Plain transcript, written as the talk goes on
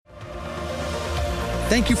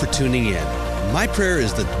Thank you for tuning in. My prayer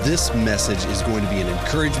is that this message is going to be an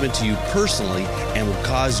encouragement to you personally and will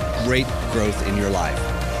cause great growth in your life.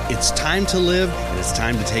 It's time to live, and it's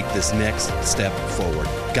time to take this next step forward.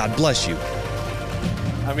 God bless you.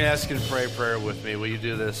 I'm going to ask you to pray a prayer with me. Will you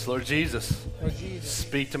do this? Lord Jesus,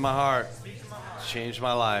 speak to my heart. Change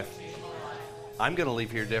my life. I'm going to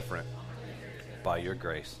leave here different by your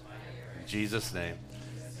grace. In Jesus' name,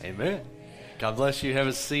 amen. God bless you. Have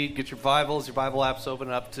a seat. Get your Bibles, your Bible apps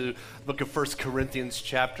open up to the book of 1 Corinthians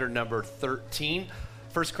chapter number 13.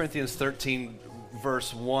 1 Corinthians 13,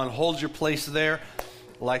 verse 1. Hold your place there.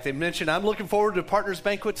 Like they mentioned, I'm looking forward to Partners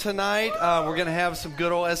Banquet tonight. We're going to have some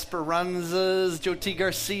good old Esperanza's, Joe T.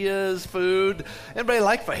 Garcia's food. Anybody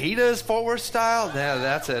like fajitas, Fort Worth style? Yeah,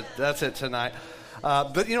 that's it. That's it tonight.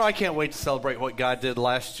 But, you know, I can't wait to celebrate what God did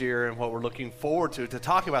last year and what we're looking forward to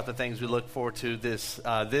talk about the things we look forward to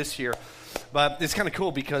this year. But it's kind of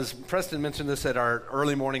cool because Preston mentioned this at our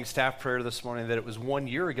early morning staff prayer this morning, that it was 1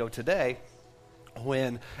 year ago today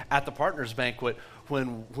when at the Partners Banquet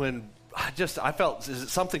when I felt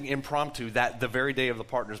something impromptu that the very day of the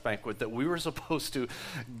Partners Banquet that we were supposed to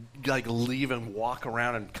like leave and walk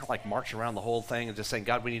around and kind of like march around the whole thing and just saying,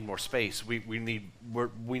 God, we need more space. We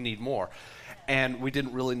need more. And we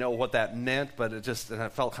didn't really know what that meant, but it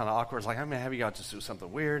felt kind of awkward. It's like, I'm going to have you guys just do something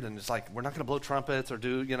weird. And it's like, we're not going to blow trumpets or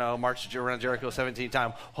do, march around Jericho 17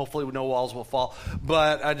 times. Hopefully no walls will fall.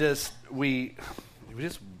 But we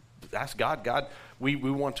just asked God, we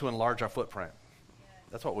want to enlarge our footprint.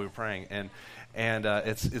 That's what we were praying. And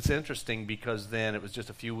it's interesting because then it was just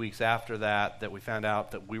a few weeks after that we found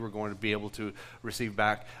out that we were going to be able to receive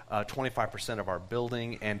back 25% of our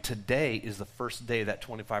building. And today is the first day that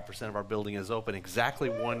 25% of our building is open, exactly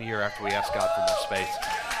 1 year after we asked God for more space.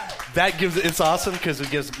 It's awesome because it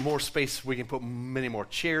gives more space. We can put many more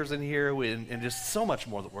chairs in here and just so much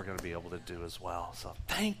more that we're going to be able to do as well. So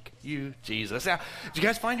thank you, Jesus. Now, did you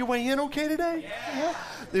guys find your way in okay today? Yeah.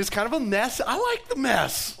 It's kind of a mess. I like the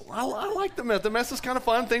mess. I like the mess. The mess is kind of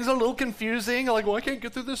fun. Things are a little confusing. Like, well, I can't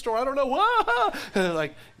get through this door. I don't know.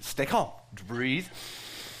 Like, stay calm. Breathe.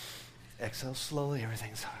 Exhale slowly.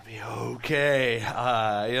 Everything's going to be okay.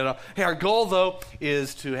 Hey, our goal, though,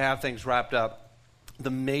 is to have things wrapped up. The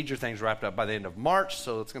major things wrapped up by the end of March,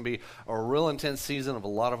 so it's going to be a real intense season of a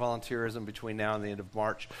lot of volunteerism between now and the end of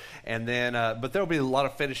March. And then, but there will be a lot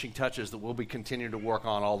of finishing touches that we'll be continuing to work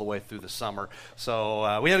on all the way through the summer.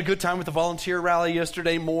 So we had a good time with the volunteer rally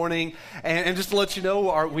yesterday morning. And just to let you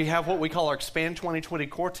know, we have what we call our Expand 2020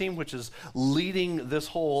 core team, which is leading this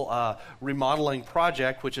whole remodeling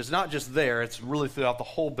project, which is not just there, it's really throughout the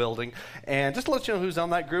whole building. And just to let you know who's on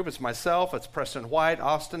that group, it's myself, it's Preston White,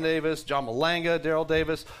 Austin Davis, John Malanga, Daryl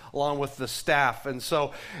Davis, along with the staff. And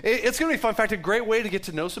so it's going to be fun. In fact, a great way to get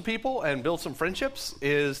to know some people and build some friendships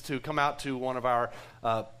is to come out to one of our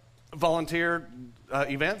volunteer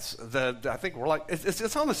events. I think we're like,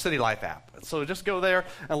 it's on the City Life app. So just go there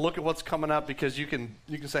and look at what's coming up, because you can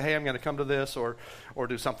say, hey, I'm going to come to this or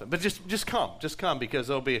do something. But just come because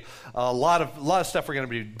there'll be a lot of stuff. We're going to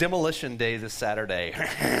be Demolition Day this Saturday.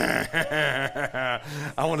 I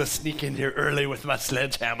want to sneak in here early with my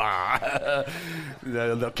sledgehammer.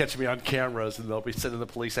 They'll catch me on cameras and they'll be sending the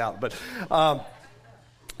police out. But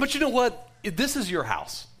you know what? This is your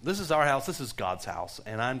house. This is our house. This is God's house,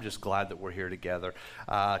 and I'm just glad that we're here together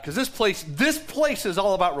because this place is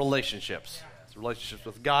all about relationships. It's relationships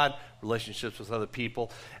with God, relationships with other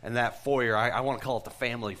people, and that foyer, I want to call it the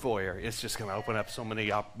family foyer. It's just going to open up so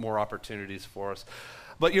many more opportunities for us.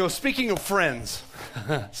 But speaking of friends,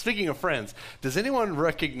 does anyone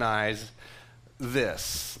recognize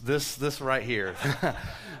this right here?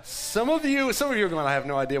 Some of you are going to have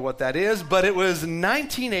no idea what that is, but it was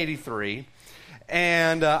 1983.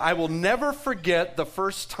 And I will never forget the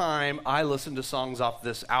first time I listened to songs off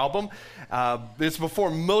this album. It's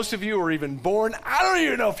before most of you were even born. I don't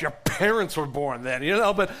even know if your parents were born then,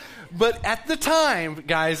 But at the time,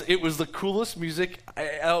 guys, it was the coolest music.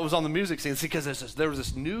 It was on the music scene because there was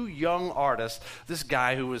this new young artist, this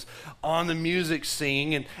guy who was on the music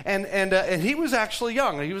scene, and he was actually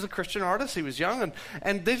young. He was a Christian artist. He was young,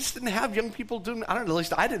 and they just didn't have young people doing. I don't know. At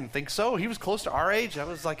least I didn't think so. He was close to our age. I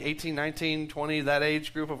was like 18, 19, 20, that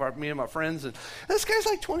age group of me and my friends. And this guy's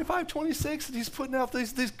like 25, 26, and he's putting out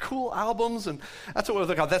these cool albums, and that's what we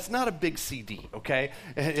look at. That's not a big CD, okay?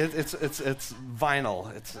 It's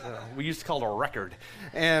vinyl. It's we used to call it a record,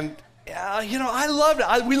 and I loved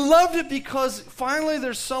it. We loved it because finally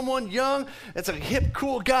there's someone young. It's a hip,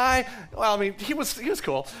 cool guy. Well, I mean, he was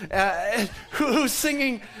cool. Who's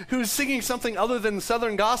singing something other than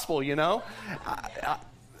Southern gospel,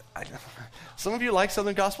 Some of you like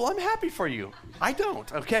Southern Gospel. I'm happy for you. I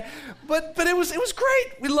don't, okay? But it was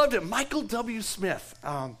great. We loved it. Michael W. Smith.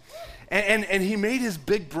 And he made his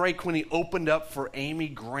big break when he opened up for Amy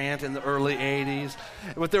Grant in the early 80s.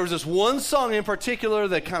 But there was this one song in particular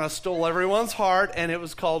that kind of stole everyone's heart, and it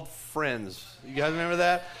was called Friends. You guys remember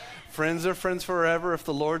that? Friends are friends forever if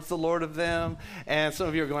the Lord's the Lord of them. And some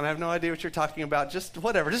of you are going, I have no idea what you're talking about. Just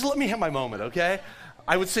whatever. Just let me have my moment, okay?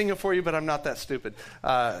 I would sing it for you, but I'm not that stupid.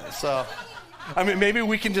 Maybe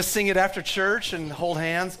we can just sing it after church and hold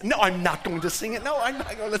hands. No, I'm not going to sing it. No, I'm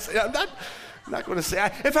not going to sing it. I'm not going to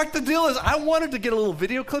say. In fact, the deal is I wanted to get a little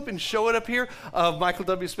video clip and show it up here of Michael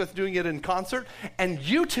W. Smith doing it in concert. And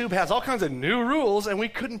YouTube has all kinds of new rules, and we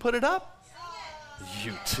couldn't put it up.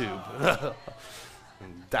 YouTube.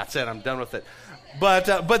 That's it. I'm done with it. But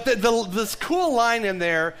this cool line in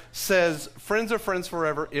there says, friends are friends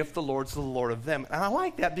forever if the Lord's the Lord of them. And I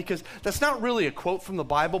like that because that's not really a quote from the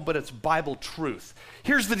Bible, but it's Bible truth.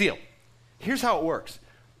 Here's the deal. Here's how it works.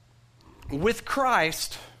 With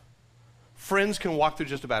Christ, friends can walk through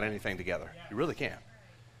just about anything together. You really can.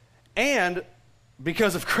 And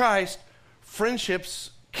because of Christ,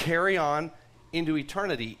 friendships carry on into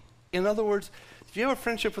eternity. In other words, if you have a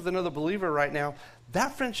friendship with another believer right now,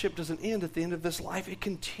 that friendship doesn't end at the end of this life. It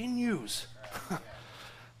continues.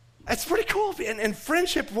 That's pretty cool. And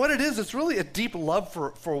friendship, what it is, it's really a deep love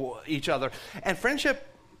for each other. And friendship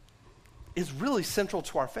is really central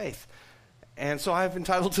to our faith. And so I've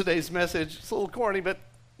entitled today's message, it's a little corny, but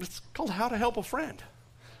it's called How to Help a Friend.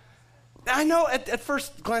 Now, I know at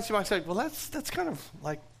first glance you might say, well, that's kind of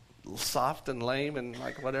like soft and lame and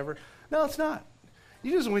like whatever. No, it's not.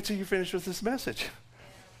 You just wait till you finish with this message.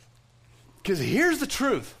 Because here's the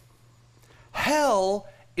truth. Hell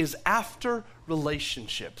is after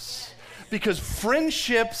relationships. Because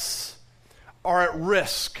friendships are at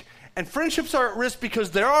risk. And friendships are at risk because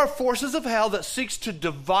there are forces of hell that seeks to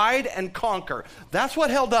divide and conquer. That's what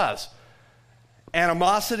hell does.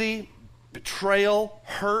 Animosity, betrayal,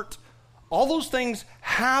 hurt, all those things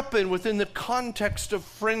happen within the context of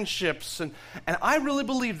friendships. And I really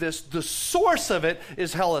believe this. The source of it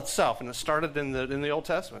is hell itself. And it started in the Old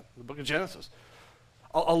Testament, the book of Genesis.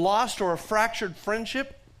 A lost or a fractured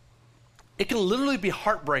friendship, it can literally be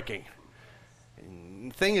heartbreaking.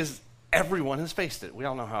 And the thing is, everyone has faced it. We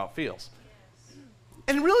all know how it feels.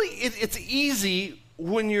 And really, it's easy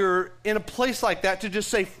when you're in a place like that to just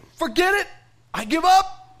say, forget it, I give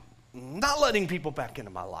up, I'm not letting people back into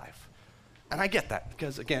my life. And I get that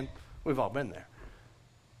because, again, we've all been there.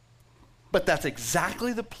 But that's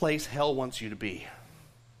exactly the place hell wants you to be.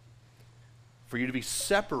 For you to be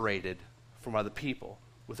separated from other people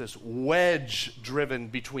with this wedge driven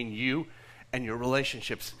between you and your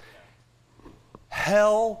relationships.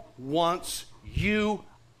 Hell wants you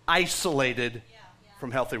isolated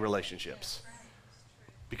from healthy relationships.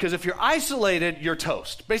 Because if you're isolated, you're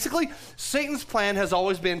toast. Basically, Satan's plan has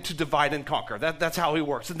always been to divide and conquer. That's how he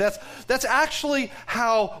works. And that's actually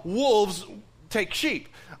how wolves take sheep.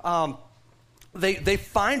 They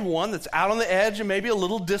find one that's out on the edge and maybe a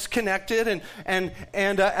little disconnected, and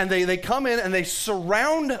they come in and they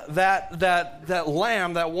surround that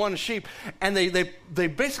lamb, that one sheep, and they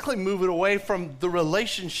basically move it away from the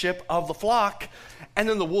relationship of the flock, and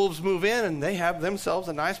then the wolves move in and they have themselves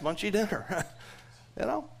a nice munchy dinner. You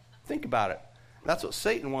know, think about it. That's what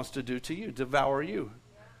Satan wants to do to you, devour you.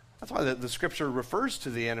 That's why the scripture refers to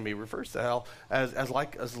the enemy, refers to hell as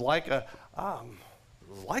like a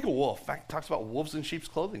wolf. In fact, it talks about wolves in sheep's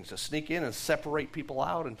clothing to sneak in and separate people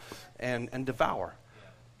out and devour.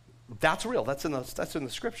 That's real. That's in the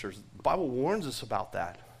scriptures. The Bible warns us about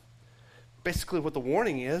that. Basically, what the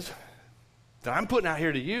warning is that I'm putting out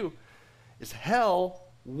here to you is hell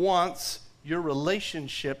wants your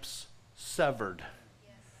relationships severed.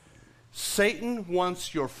 Satan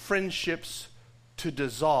wants your friendships to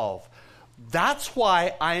dissolve. That's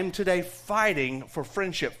why I am today fighting for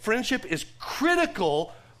friendship. Friendship is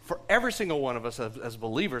critical for every single one of us as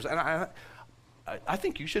believers. And I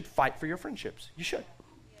think you should fight for your friendships. You should.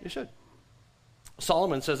 You should.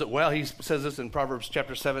 Solomon says it well. He says this in Proverbs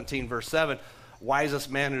chapter 17, verse 7.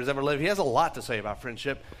 Wisest man who has ever lived. He has a lot to say about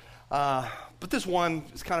friendship. But this one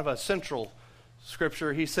is kind of a central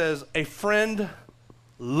scripture. He says, a friend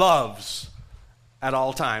loves at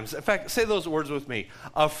all times. In fact, say those words with me.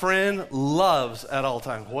 A friend loves at all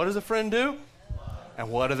times. What does a friend do?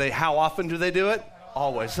 And how often do they do it?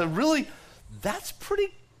 Always. So really, that's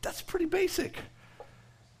pretty basic.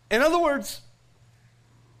 In other words,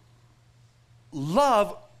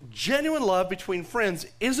 love, genuine love between friends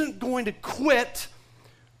isn't going to quit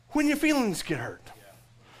when your feelings get hurt.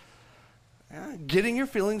 Getting your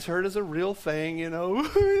feelings hurt is a real thing, you know.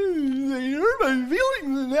 They hurt my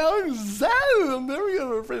feelings, and now I'm sad, and I'm never going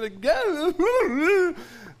to be friend again.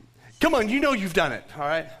 Come on, you know you've done it, all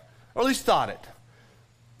right? Or at least thought it.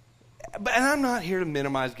 And I'm not here to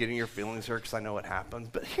minimize getting your feelings hurt because I know it happens.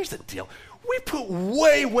 But here's the deal. We put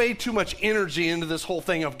way, way too much energy into this whole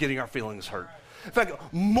thing of getting our feelings hurt. In fact,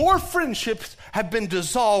 more friendships have been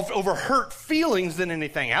dissolved over hurt feelings than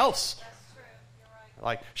anything else. That's true. You're right.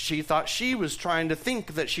 Like, she thought she was trying to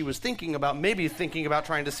think that she was thinking about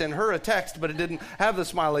trying to send her a text, but it didn't have the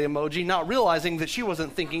smiley emoji, not realizing that she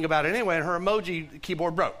wasn't thinking about it anyway, and her emoji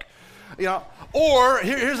keyboard broke. You know, or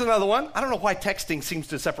here's another one. I don't know why texting seems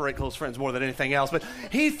to separate close friends more than anything else, but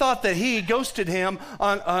he thought that he ghosted him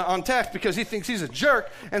on text because he thinks he's a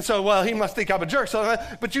jerk, and so, well, he must think I'm a jerk. So,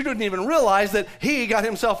 but you didn't even realize that he got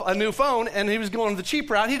himself a new phone, and he was going the cheap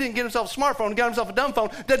route. He didn't get himself a smartphone. He got himself a dumb phone,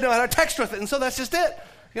 didn't know how to text with it, and so that's just it,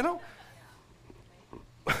 you know?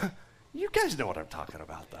 You guys know what I'm talking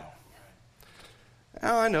about, though.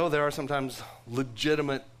 Now, I know there are sometimes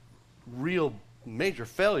legitimate, real major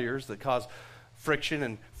failures that cause friction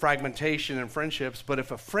and fragmentation in friendships, but if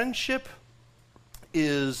a friendship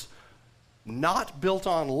is not built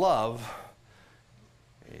on love,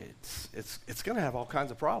 it's going to have all kinds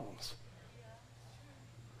of problems.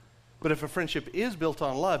 But if a friendship is built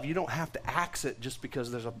on love, you don't have to axe it just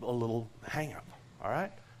because there's a little hang-up, all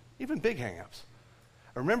right? Even big hang-ups.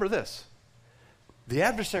 Remember this, the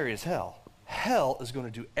adversary is hell. Hell is going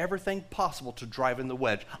to do everything possible to drive in the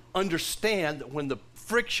wedge. Understand that when the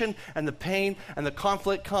friction and the pain and the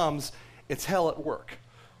conflict comes, it's hell at work.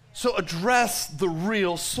 So address the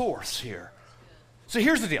real source here. So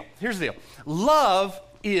here's the deal. Love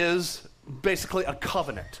is basically a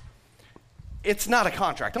covenant. It's not a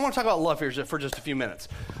contract. I want to talk about love here for just a few minutes.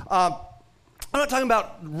 I'm not talking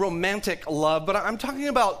about romantic love, but I'm talking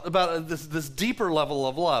about this deeper level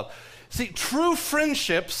of love. See, true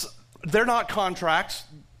friendships, they're not contracts.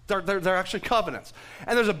 They're actually covenants.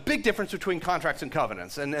 And there's a big difference between contracts and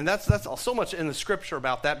covenants. And that's so much in the scripture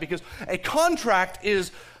about that, because a contract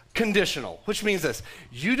is conditional, which means this.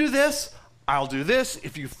 You do this, I'll do this.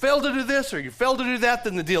 If you fail to do this or you fail to do that,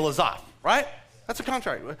 then the deal is off, right? That's a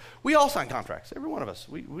contract. We all sign contracts, every one of us.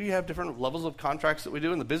 We have different levels of contracts that we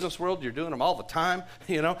do in the business world. You're doing them all the time,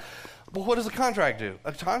 you know. But what does a contract do?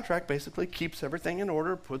 A contract basically keeps everything in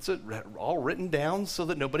order, puts it all written down so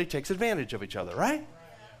that nobody takes advantage of each other, right?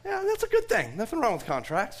 Yeah, that's a good thing. Nothing wrong with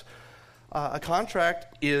contracts. A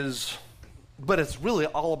contract is, but it's really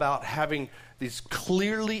all about having these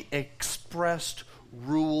clearly expressed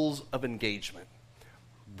rules of engagement.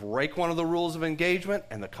 Break one of the rules of engagement,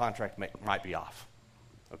 and the contract might be off.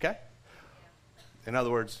 Okay? In other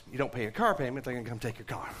words, you don't pay your car payment, they're going to come take your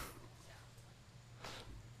car.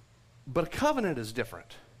 But a covenant is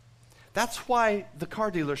different. That's why the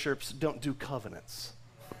car dealerships don't do covenants.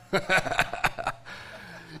 Because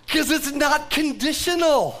it's not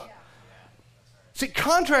conditional. See,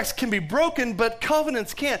 contracts can be broken, but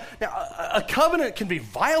covenants can't. Now, a covenant can be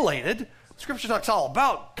violated. Scripture talks all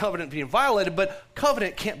about covenant being violated, but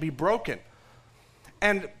covenant can't be broken.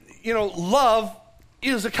 And, you know, love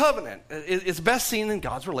is a covenant. It's best seen in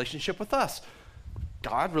God's relationship with us.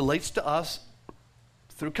 God relates to us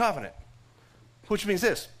through covenant, which means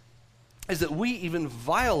this, is that we even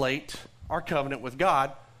violate our covenant with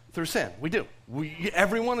God through sin. We do.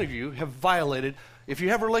 Every one of you have violated, if you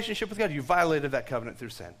have a relationship with God, you violated that covenant through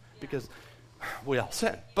sin, because we all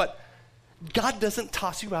sin. But God doesn't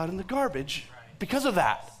toss you out in the garbage because of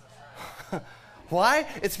that. Why?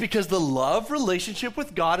 It's because the love relationship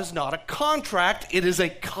with God is not a contract, it is a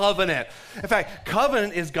covenant. In fact,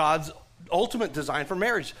 covenant is God's ultimate design for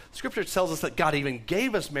marriage. Scripture tells us that God even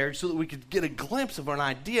gave us marriage so that we could get a glimpse of an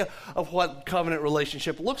idea of what covenant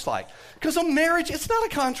relationship looks like. Because a marriage, it's not a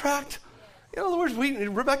contract. In other words,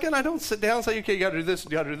 Rebecca and I don't sit down and say, okay, you got to do this,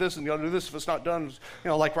 and you got to do this, and you got to do this. If it's not done, you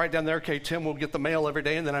know, like right down there, okay, Tim will get the mail every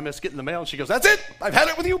day, and then I miss getting the mail, and she goes, that's it, I've had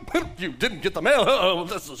it with you. You didn't get the mail. Oh,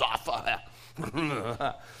 this is off.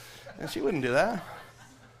 And she wouldn't do that.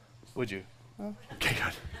 Would you? Oh, okay,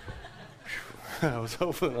 good. I was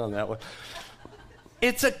hoping on that one.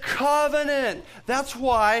 It's a covenant. That's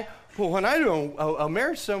why when I do a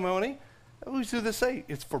marriage ceremony, I always do this say,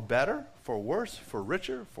 it's for better, for worse, for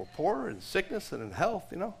richer, for poorer, in sickness and in health,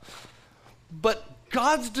 you know. But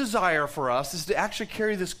God's desire for us is to actually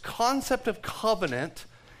carry this concept of covenant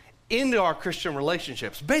into our Christian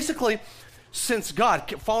relationships. Basically, since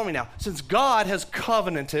God, follow me now, since God has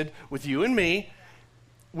covenanted with you and me,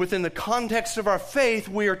 within the context of our faith,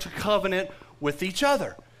 we are to covenant with each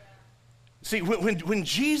other. See, when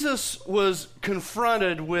Jesus was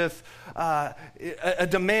confronted with a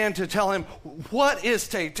demand to tell him,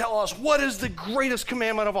 tell us, what is the greatest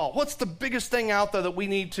commandment of all? What's the biggest thing out there that we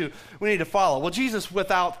need to follow? Well, Jesus,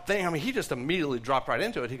 he just immediately dropped right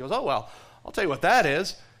into it. He goes, oh, well, I'll tell you what that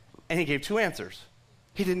is. And he gave two answers.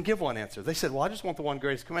 He didn't give one answer. They said, well, I just want the one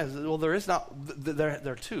greatest commandment. Said, well, there is not, there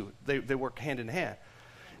are two. They work hand in hand.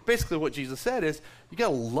 Basically what Jesus said is, you got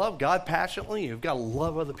to love God passionately, you've got to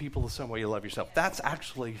love other people the same way you love yourself. That's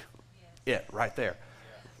actually it right there.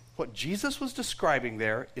 What Jesus was describing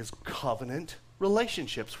there is covenant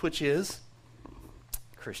relationships, which is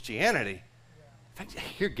Christianity. In fact,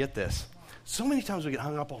 here, get this. So many times we get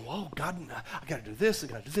hung up on, whoa, God, I got to do this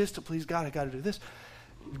to please God, I got to do this.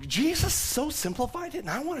 Jesus so simplified it, and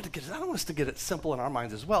I want us to get it simple in our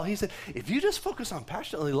minds as well. He said, if you just focus on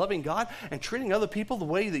passionately loving God and treating other people the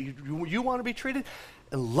way that you want to be treated,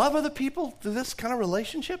 and love other people through this kind of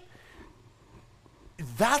relationship,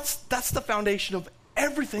 that's the foundation of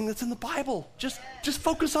everything that's in the Bible. Just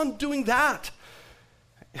focus on doing that.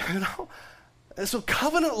 You know? And so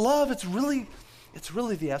covenant love, it's really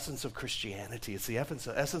the essence of Christianity. It's the essence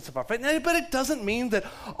of our faith. But it doesn't mean that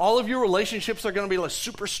all of your relationships are going to be like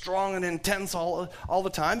super strong and intense all the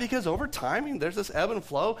time, because over time, there's this ebb and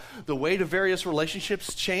flow. The way to various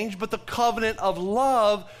relationships change, but the covenant of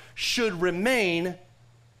love should remain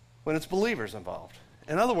when it's believers involved.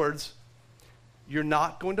 In other words, you're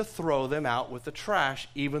not going to throw them out with the trash,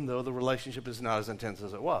 even though the relationship is not as intense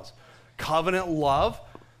as it was. Covenant love,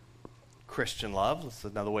 Christian love, that's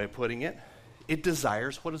another way of putting it, it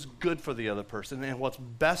desires what is good for the other person and what's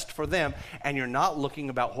best for them, and you're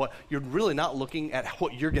really not looking at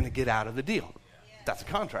what you're going to get out of the deal. That's a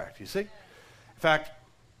contract, you see. In fact,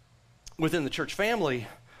 within the church family,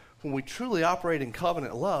 when we truly operate in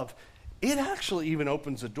covenant love, it actually even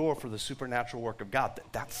opens the door for the supernatural work of God.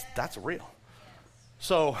 That's real.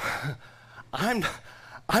 So, I'm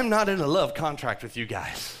not in a love contract with you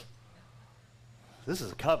guys. This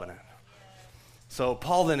is a covenant. So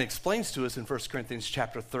Paul then explains to us in 1 Corinthians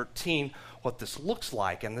chapter 13 what this looks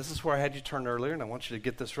like. And this is where I had you turn earlier, and I want you to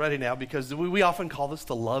get this ready now, because we often call this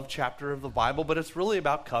the love chapter of the Bible, but it's really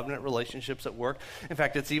about covenant relationships at work. In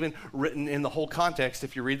fact, it's even written in the whole context.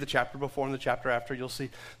 If you read the chapter before and the chapter after, you'll see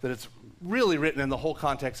that it's really written in the whole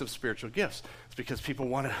context of spiritual gifts. It's because people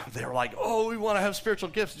they're like, oh, we want to have spiritual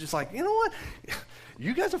gifts. Just like, you know what?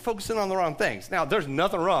 You guys are focusing on the wrong things. Now, there's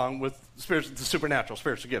nothing wrong with the supernatural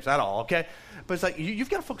spiritual gifts at all, okay? But it's like, you've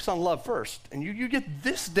got to focus on love first. And you get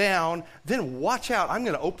this down, then watch out. I'm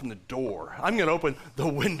going to open the door. I'm going to open the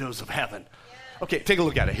windows of heaven. Okay, take a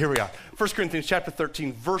look at it. Here we are. 1 Corinthians chapter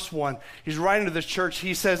 13, verse 1. He's writing to this church.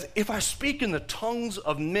 He says, if I speak in the tongues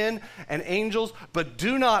of men and angels, but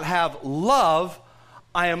do not have love,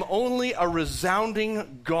 I am only a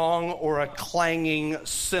resounding gong or a clanging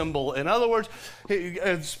cymbal. In other words,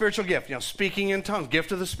 a spiritual gift, speaking in tongues,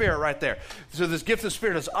 gift of the Spirit right there. So this gift of the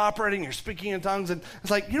Spirit is operating, you're speaking in tongues, and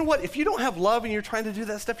it's like, you know what, if you don't have love and you're trying to do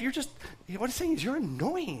that stuff, what he's saying is you're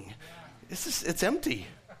annoying. It's empty.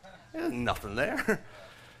 There's nothing there.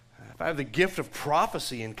 If I have the gift of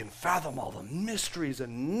prophecy and can fathom all the mysteries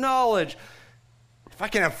and knowledge, if I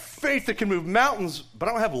can have faith that can move mountains, but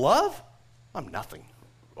I don't have love, I'm nothing.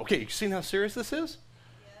 Okay, you seen how serious this is?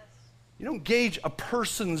 Yes. You don't gauge a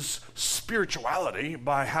person's spirituality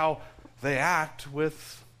by how they act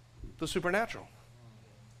with the supernatural.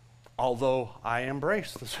 Although I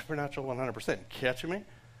embrace the supernatural 100%. Catching me? Yes.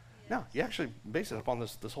 No, you actually base it upon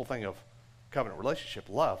this whole thing of covenant relationship,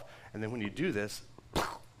 love. And then when you do this,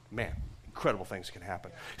 man, incredible things can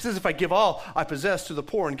happen. He says, if I give all I possess to the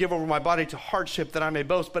poor and give over my body to hardship that I may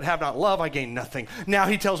boast, but have not love, I gain nothing. Now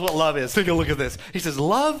he tells what love is. Take a look at this. He says,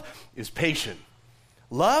 love is patient.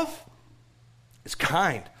 Love is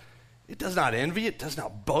kind. It does not envy. It does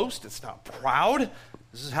not boast. It's not proud.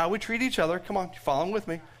 This is how we treat each other. Come on, you're following with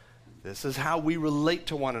me. This is how we relate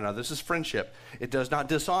to one another. This is friendship. It does not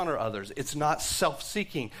dishonor others. It's not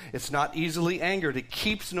self-seeking. It's not easily angered. It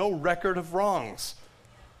keeps no record of wrongs.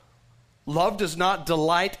 Love does not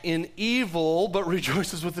delight in evil, but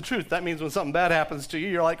rejoices with the truth. That means when something bad happens to you,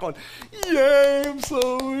 you're like going, yay,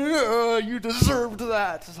 you deserved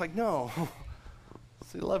that. It's like, no.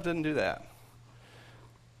 See, love didn't do that.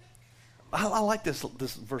 I like this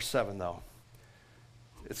verse 7, though.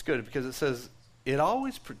 It's good because it says, it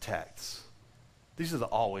always protects. These are the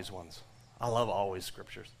always ones. I love always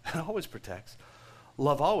scriptures. It always protects.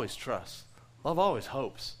 Love always trusts. Love always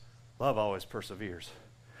hopes. Love always perseveres.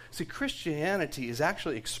 See, Christianity is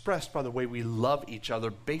actually expressed by the way we love each other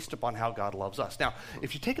based upon how God loves us. Now,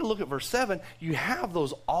 if you take a look at verse 7, you have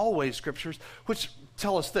those always scriptures, which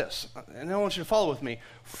tell us this, and I want you to follow with me.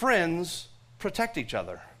 Friends protect each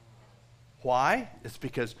other. Why? It's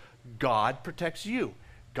because God protects you.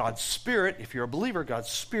 God's Spirit, if you're a believer, God's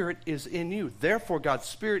Spirit is in you. Therefore, God's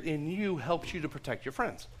Spirit in you helps you to protect your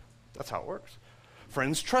friends. That's how it works.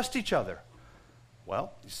 Friends trust each other.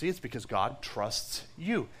 Well, you see, it's because God trusts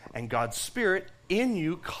you. And God's Spirit in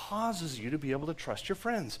you causes you to be able to trust your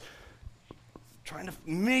friends. Trying to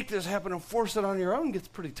make this happen and force it on your own gets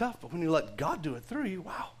pretty tough. But when you let God do it through you,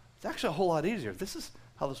 wow, it's actually a whole lot easier. This is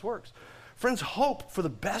how this works. Friends hope for the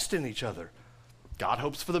best in each other. God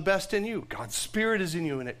hopes for the best in you. God's Spirit is in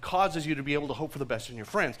you, and it causes you to be able to hope for the best in your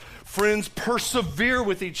friends. Friends persevere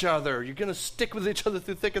with each other. You're going to stick with each other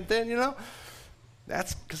through thick and thin, you know?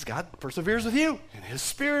 That's because God perseveres with you, and His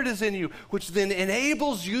Spirit is in you, which then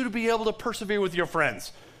enables you to be able to persevere with your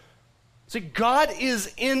friends. See, God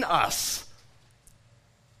is in us,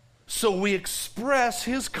 so we express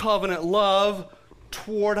His covenant love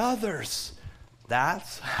toward others.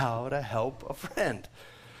 That's how to help a friend.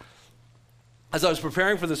 As I was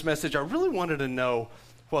preparing for this message, I really wanted to know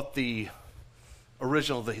what the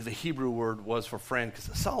original, the Hebrew word was for friend,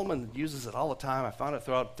 because Solomon uses it all the time. I found it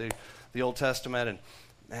throughout the Old Testament, and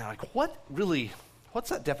man, like, what's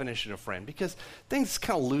that definition of friend? Because things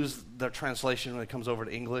kind of lose their translation when it comes over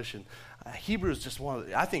to English, and Hebrew is just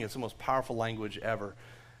I think it's the most powerful language ever.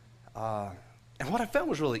 And what I found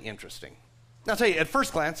was really interesting. Now, I'll tell you, at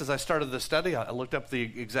first glance, as I started this study, I looked up the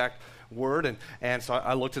exact word, and so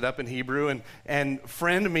I looked it up in Hebrew, and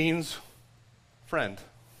friend means friend.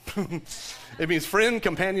 It means friend,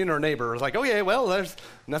 companion, or neighbor. It's like, oh yeah, well, there's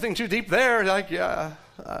nothing too deep there. Like, yeah,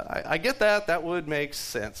 I get that. That would make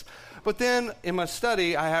sense. But then in my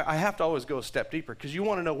study, I have to always go a step deeper, because you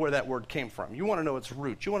want to know where that word came from. You want to know its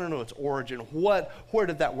root. You want to know its origin. Where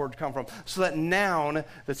did that word come from? So that noun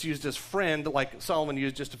that's used as friend, like Solomon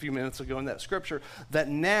used just a few minutes ago in that scripture, that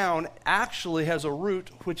noun actually has a root,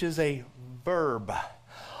 which is a verb.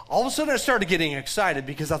 All of a sudden I started getting excited,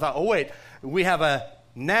 because I thought, oh wait, we have a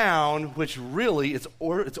noun which really its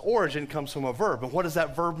origin comes from a verb. And what does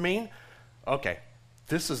that verb mean? Okay.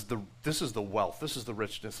 This is the wealth. This is the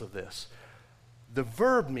richness of this. The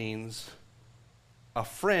verb means a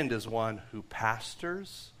friend is one who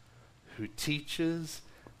pastors, who teaches,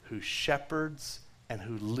 who shepherds, and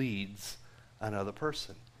who leads another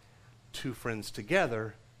person. Two friends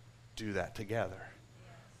together do that together.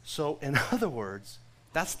 So in other words,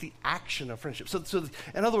 that's the action of friendship. So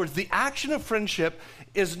in other words, the action of friendship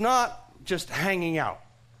is not just hanging out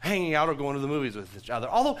or going to the movies with each other.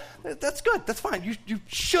 Although, that's good, that's fine. You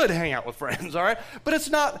should hang out with friends, all right? But it's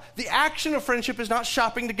not, the action of friendship is not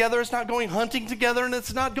shopping together, it's not going hunting together, and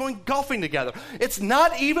it's not going golfing together. It's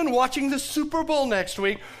not even watching the Super Bowl next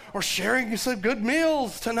week or sharing some good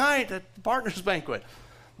meals tonight at the partners banquet.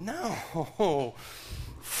 No.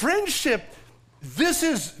 Friendship, this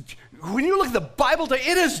is, when you look at the Bible, it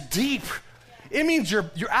is deep. It means you're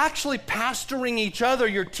actually pastoring each other,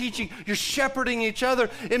 you're teaching, you're shepherding each other.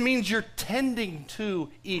 It means you're tending to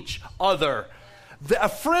each other. A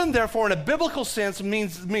friend, therefore, in a biblical sense,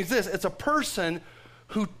 means this. It's a person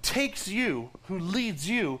who takes you, who leads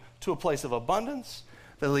you to a place of abundance,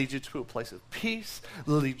 that leads you to a place of peace, that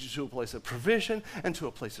leads you to a place of provision, and to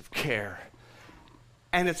a place of care.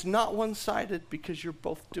 And it's not one-sided, because you're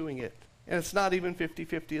both doing it. And it's not even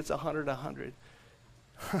 50-50, it's 100-100.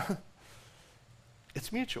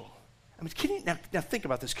 It's mutual. I mean, can you now think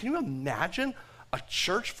about this? Can you imagine a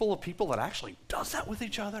church full of people that actually does that with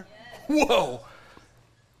each other? Yes. Whoa.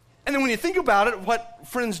 And then when you think about it, what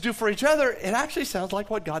friends do for each other, it actually sounds like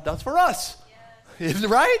what God does for us. Yes.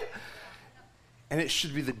 Right? And it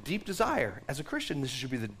should be the deep desire. As a Christian, this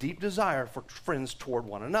should be the deep desire for friends toward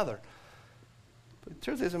one another. But the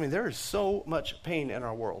truth is, I mean, there is so much pain in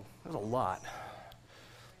our world. There's a lot.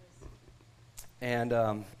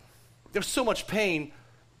 And there's so much pain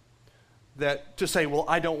that to say, well,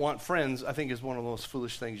 I don't want friends, I think is one of the most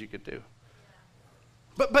foolish things you could do.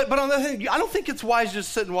 Yeah. But on the other hand, I don't think it's wise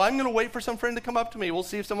just sitting, well, I'm going to wait for some friend to come up to me. We'll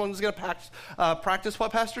see if someone's going to practice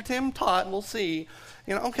what Pastor Tim taught, and we'll see.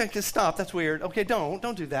 You know, okay, just stop. That's weird. Okay,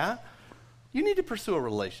 don't do that. You need to pursue a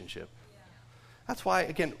relationship. Yeah. That's why,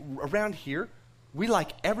 again, around here, we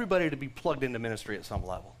like everybody to be plugged into ministry at some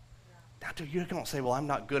level. Now, dude, you don't say, well, I'm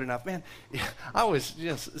not good enough. Man, I always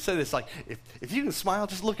just say this, like, if you can smile,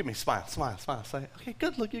 just look at me. Smile. Say, okay,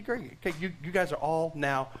 good, look, you're great. Okay, you guys are all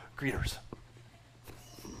now greeters.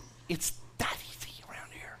 It's that easy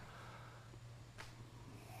around here.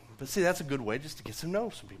 But see, that's a good way just to get to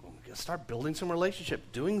know some people. Start building some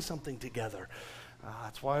relationship, doing something together.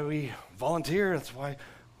 That's why we volunteer. That's why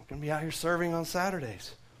we're going to be out here serving on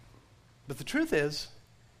Saturdays. But the truth is,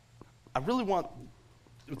 I really want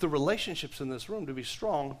the relationships in this room to be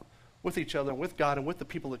strong with each other and with God and with the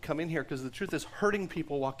people that come in here, because the truth is hurting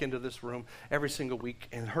people walk into this room every single week,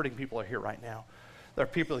 and hurting people are here right now. There are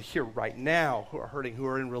people here right now who are hurting, who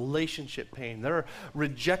are in relationship pain. There are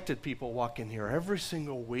rejected people walk in here every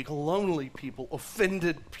single week, lonely people,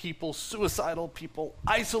 offended people, suicidal people,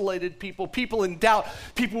 isolated people, people in doubt,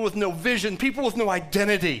 people with no vision, people with no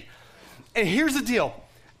identity. And here's the deal.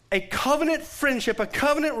 A covenant friendship, a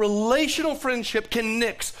covenant relational friendship can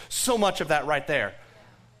nix so much of that right there.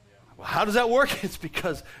 Well, how does that work? It's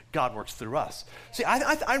because God works through us. See,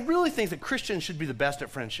 I really think that Christians should be the best at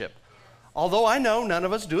friendship. Although I know none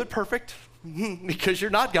of us do it perfect, because you're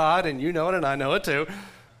not God, and you know it, and I know it too.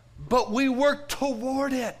 But we work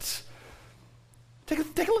toward it. Take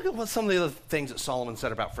a look at what some of the other things that Solomon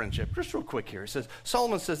said about friendship. Just real quick here.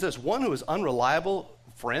 Solomon says this: one who is unreliable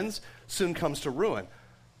friends soon comes to ruin.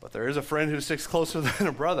 But there is a friend who sticks closer than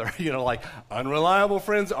a brother. Like unreliable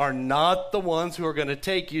friends are not the ones who are going to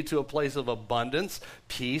take you to a place of abundance,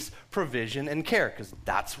 peace, provision, and care, because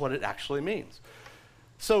that's what it actually means.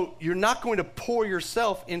 So you're not going to pour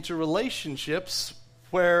yourself into relationships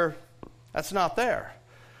where that's not there.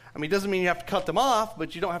 I mean, it doesn't mean you have to cut them off,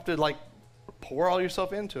 but you don't have to pour all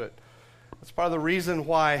yourself into it. That's part of the reason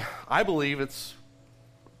why I believe it's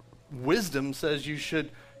wisdom says you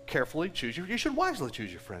should carefully choose you should wisely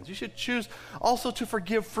choose your friends. You should choose also to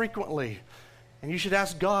forgive frequently. And you should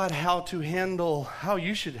ask God how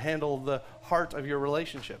you should handle the heart of your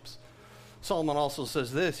relationships. Solomon also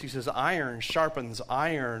says this. He says, iron sharpens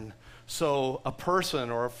iron, so a person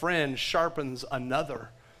or a friend sharpens another.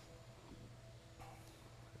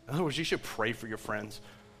 In other words, you should pray for your friends.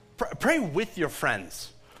 Pray with your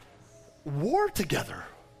friends. War together.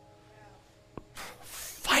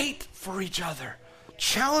 Fight for each other.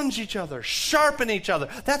 Challenge each other. Sharpen each other.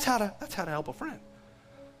 That's how to help a friend.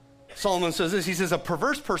 Solomon says this. He says, a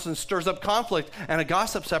perverse person stirs up conflict, and a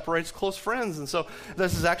gossip separates close friends. And so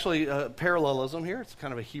this is actually a parallelism here. It's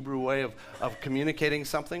kind of a Hebrew way of communicating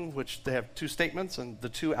something, which they have two statements, and the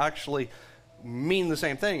two actually mean the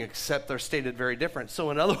same thing, except they're stated very different. So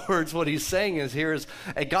in other words, what he's saying is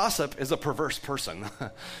a gossip is a perverse person.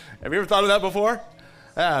 Have you ever thought of that before?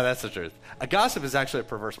 That's the truth. A gossip is actually a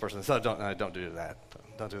perverse person. So don't do that.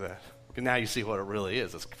 Don't do that. Now you see what it really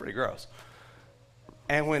is. It's pretty gross.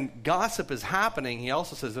 And when gossip is happening, he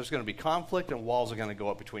also says there's going to be conflict and walls are going to go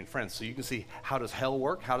up between friends. So you can see, how does hell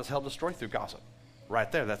work? How does hell destroy? Through gossip.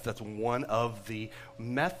 Right there. That's one of the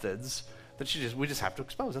methods that we just have to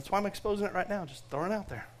expose. That's why I'm exposing it right now, just throwing it out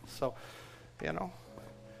there. So,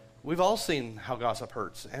 we've all seen how gossip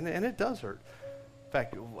hurts, and it does hurt. In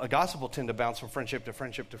fact, a gossip will tend to bounce from friendship to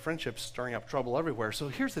friendship to friendship, stirring up trouble everywhere. So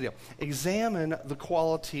here's the deal. Examine the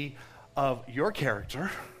quality of your character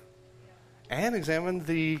and examine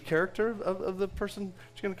the character of the person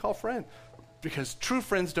you're going to call friend. Because true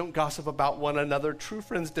friends don't gossip about one another. True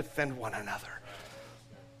friends defend one another.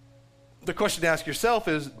 The question to ask yourself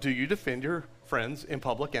is, do you defend your friends in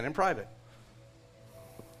public and in private?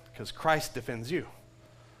 Because Christ defends you.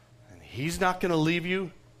 And he's not going to leave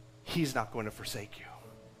you. He's not going to forsake you.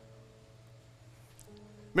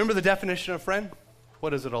 Remember the definition of friend?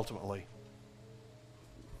 What is it ultimately?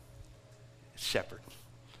 It's shepherd.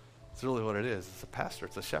 It's really what it is. It's a pastor.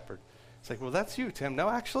 It's a shepherd. It's like, well, that's you, Tim. No,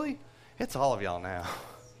 actually, it's all of y'all now.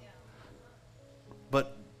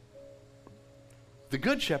 But the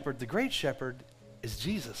good shepherd, the great shepherd, is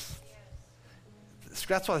Jesus.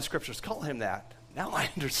 That's why the scriptures call him that. Now I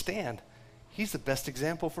understand. He's the best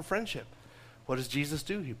example for friendship. What does Jesus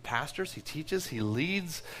do? He pastors, he teaches, he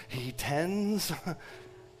leads, he tends.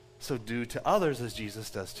 So do to others as Jesus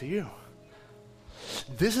does to you.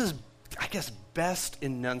 This is, I guess, best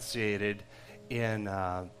enunciated in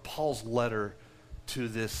Paul's letter to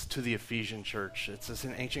the Ephesian church. It's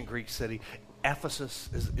an ancient Greek city. Ephesus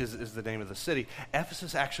is the name of the city.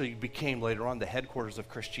 Ephesus actually became later on the headquarters of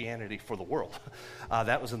Christianity for the world.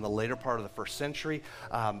 That was in the later part of the first century.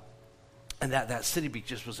 And that city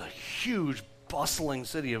just was a huge, bustling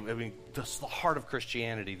city. That's the heart of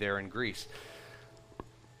Christianity there in Greece.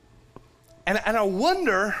 And I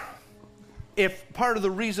wonder if part of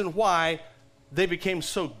the reason why they became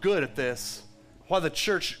so good at this, why the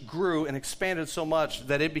church grew and expanded so much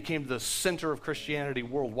that it became the center of Christianity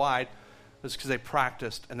worldwide, is because they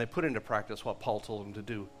practiced and they put into practice what Paul told them to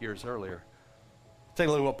do years earlier. Take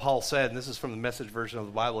a look at what Paul said, and this is from the Message version of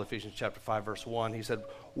the Bible, Ephesians chapter 5, verse 1. He said,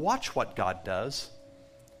 watch what God does,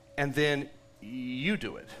 and then you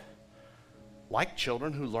do it, like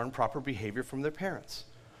children who learn proper behavior from their parents.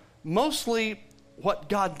 Mostly what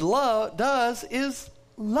God does is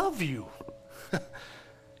love you.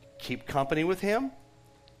 Keep company with him,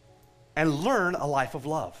 and learn a life of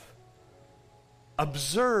love.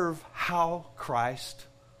 Observe how Christ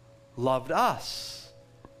loved us.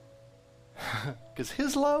 Because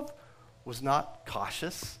his love was not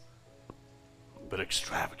cautious, but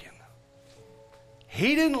extravagant.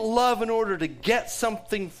 He didn't love in order to get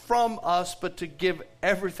something from us, but to give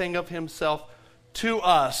everything of himself to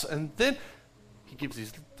us. And then he gives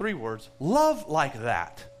these 3 words, love like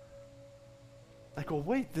that. Like, well,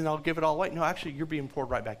 wait, then I'll give it all away. No, actually, you're being poured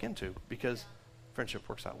right back into, because friendship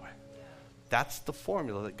works that way. That's the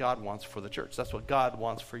formula that God wants for the church. That's what God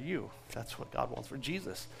wants for you. That's what God wants for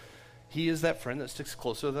Jesus. He is that friend that sticks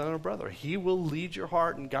closer than a brother. He will lead your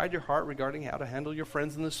heart and guide your heart regarding how to handle your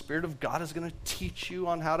friends, and the Spirit of God is going to teach you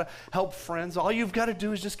on how to help friends. All you've got to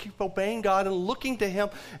do is just keep obeying God and looking to him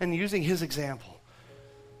and using his example.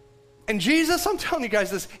 And Jesus, I'm telling you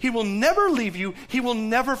guys this, he will never leave you. He will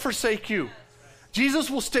never forsake you. Jesus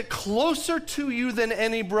will stick closer to you than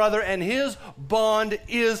any brother, and his bond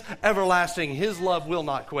is everlasting. His love will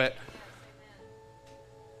not quit.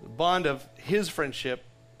 The bond of his friendship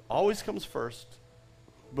always comes first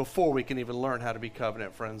before we can even learn how to be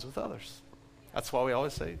covenant friends with others. That's why we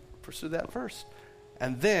always say, pursue that first.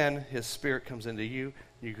 And then his Spirit comes into you,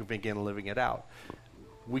 and you can begin living it out.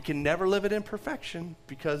 We can never live it in perfection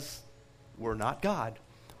because we're not God,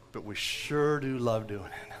 but we sure do love doing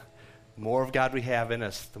it. The more of God we have in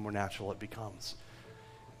us, the more natural it becomes.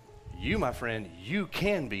 You, my friend, you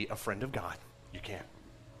can be a friend of God. You can.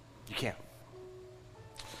 You can.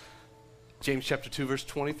 James chapter 2, verse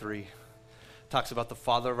 23 talks about the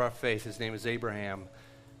father of our faith. His name is Abraham.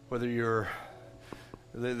 Whether you're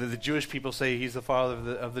the Jewish people say he's the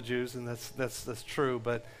father of the Jews, and that's true.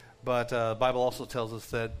 But the Bible also tells us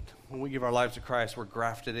that when we give our lives to Christ, we're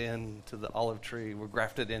grafted into the olive tree. We're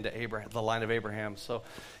grafted into Abraham, the line of Abraham. So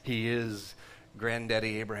he is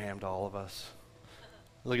granddaddy Abraham to all of us.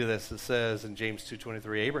 Look at this. It says in James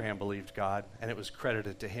 2:23, Abraham believed God, and it was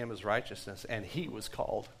credited to him as righteousness, and he was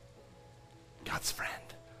called God's friend.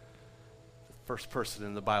 The first person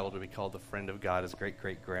in the Bible to be called the friend of God is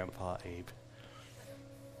great-great-grandpa Abe.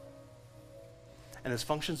 And this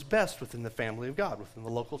functions best within the family of God, within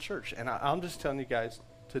the local church. And I'm just telling you guys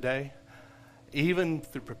today, even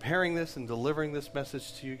through preparing this and delivering this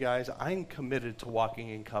message to you guys, I'm committed to walking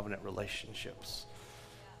in covenant relationships.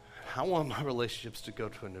 I want my relationships to go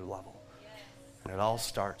to a new level. And it all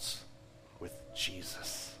starts with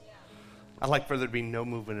Jesus. I'd like for there to be no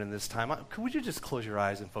movement in this time. Would you just close your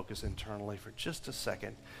eyes and focus internally for just a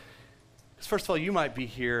second? Because first of all, you might be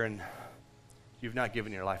here and you've not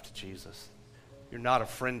given your life to Jesus. You're not a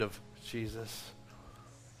friend of Jesus.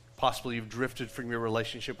 Possibly you've drifted from your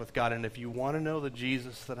relationship with God. And if you want to know the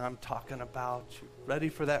Jesus that I'm talking about, you're ready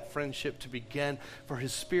for that friendship to begin, for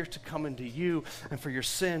his Spirit to come into you, and for your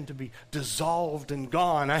sin to be dissolved and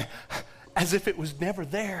gone, as if it was never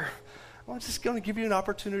there. I'm just going to give you an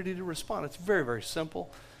opportunity to respond. It's very, very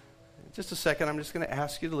simple. In just a second, I'm just going to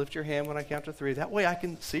ask you to lift your hand when I count to 3. That way I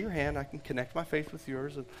can see your hand, I can connect my faith with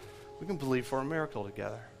yours, and we can believe for a miracle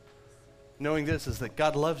together. Knowing this is that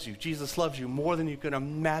God loves you. Jesus loves you more than you can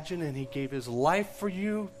imagine, and he gave his life for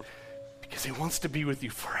you because he wants to be with you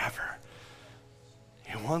forever.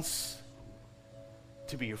 He wants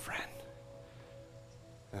to be your friend.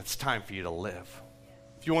 And it's time for you to live.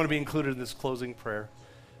 If you want to be included in this closing prayer,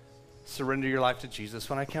 surrender your life to Jesus.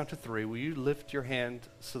 When I count to 3, will you lift your hand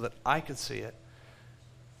so that I can see it?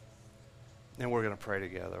 And we're going to pray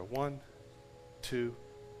together. 1, 2,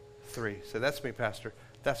 3. Say, that's me, Pastor.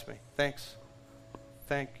 That's me. Thanks.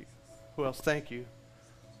 Thank you. Who else? Thank you.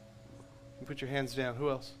 You put your hands down.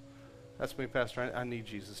 Who else? That's me, Pastor. I need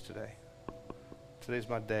Jesus today. Today's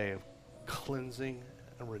my day of cleansing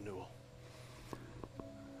and renewal.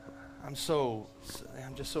 I'm just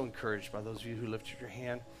so encouraged by those of you who lifted your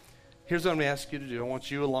hand. Here's what I'm going to ask you to do. I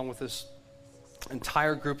want you, along with this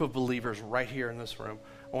entire group of believers right here in this room,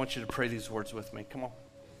 I want you to pray these words with me. Come on.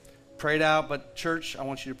 Pray it out, but church, I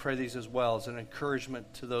want you to pray these as well as an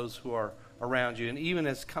encouragement to those who are around you, and even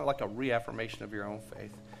as kind of like a reaffirmation of your own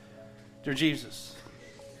faith. Dear Jesus,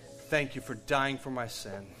 thank you for dying for my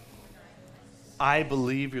sin. I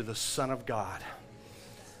believe you're the Son of God.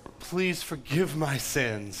 Please forgive my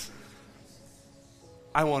sins.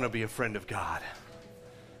 I want to be a friend of God.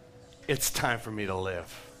 It's time for me to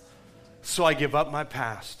live. So I give up my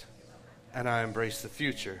past, and I embrace the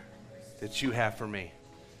future that you have for me.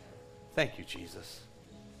 Thank you, Jesus.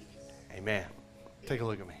 Amen. Take a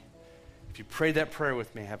look at me. If you prayed that prayer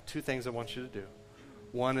with me, I have 2 things I want you to do.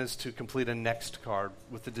 One is to complete a next card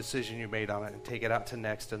with the decision you made on it and take it out to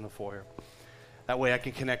next in the foyer. That way I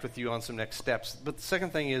can connect with you on some next steps. But the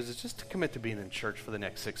second thing is just to commit to being in church for the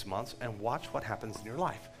next 6 months and watch what happens in your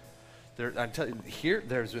life. I tell you, here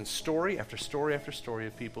there's been story after story after story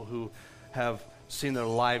of people who have seen their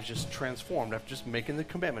lives just transformed after just making the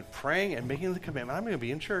commitment, praying and making the commitment. I'm going to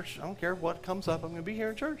be in church. I don't care what comes up. I'm going to be here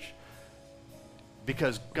in church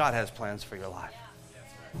because God has plans for your life.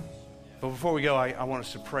 But before we go, I want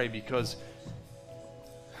us to pray because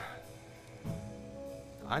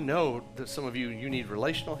I know that some of you need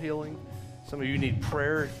relational healing. Some of you need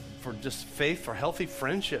prayer for just faith, for healthy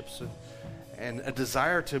friendships, and a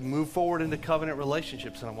desire to move forward into covenant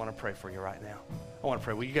relationships. And I want to pray for you right now. I want to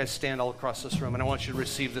pray. Will you guys stand all across this room? And I want you to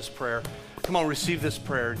receive this prayer. Come on, receive this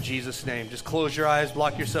prayer in Jesus' name. Just close your eyes,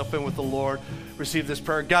 block yourself in with the Lord. Receive this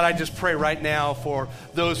prayer. God, I just pray right now for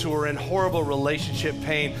those who are in horrible relationship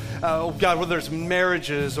pain. God, whether it's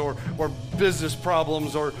marriages or business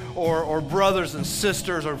problems or brothers and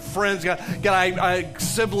sisters or friends, God,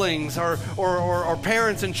 siblings or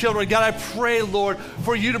parents and children. God, I pray, Lord,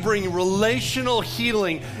 for you to bring relational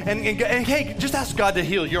healing. And hey, just ask God to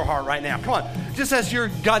heal your heart right now. Come on. Just ask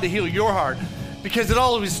God to heal your heart. Because it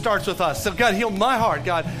always starts with us. So God, heal my heart.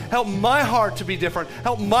 God, help my heart to be different.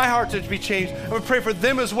 Help my heart to be changed. And we pray for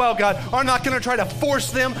them as well, God. I'm not going to try to force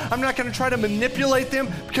them. I'm not going to try to manipulate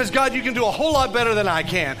them. Because God, you can do a whole lot better than I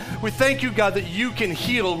can. We thank you, God, that you can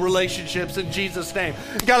heal relationships in Jesus' name.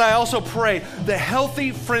 God, I also pray that healthy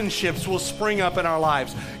friendships will spring up in our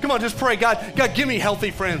lives. Come on, just pray. God, give me healthy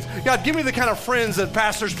friends. God, give me the kind of friends that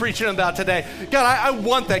Pastor's preaching about today. God, I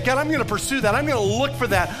want that. God, I'm going to pursue that. I'm going to look for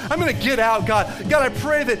that. I'm going to get out, God. God, I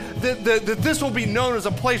pray that this will be known as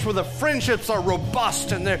a place where the friendships are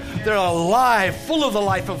robust and they're alive, full of the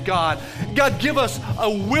life of God. God, give us a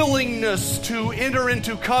willingness to enter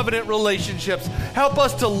into covenant relationships. Help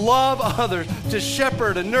us to love others, to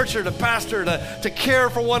shepherd, to nurture, to pastor, to care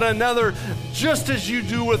for one another, just as you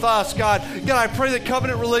do with us, God. God, I pray that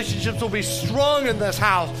covenant relationships will be strong in this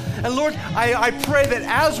house. And Lord, I pray that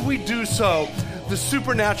as we do so, the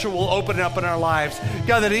supernatural will open up in our lives.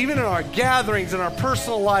 God, that even in our gatherings, in our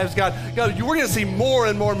personal lives, God, we're going to see more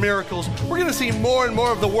and more miracles. We're going to see more and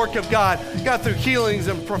more of the work of God, God, through healings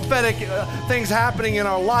and prophetic things happening in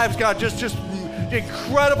our lives, God, just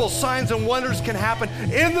incredible signs and wonders can happen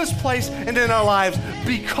in this place and in our lives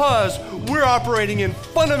because we're operating in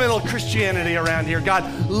fundamental Christianity around here.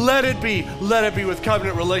 God, let it be with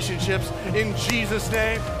covenant relationships in Jesus'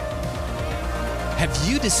 name. Have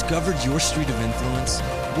you discovered your street of influence?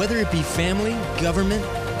 Whether it be family, government,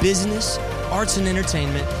 business, arts and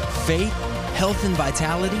entertainment, faith, health and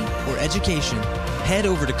vitality, or education, head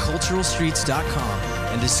over to culturalstreets.com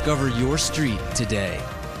and discover your street today.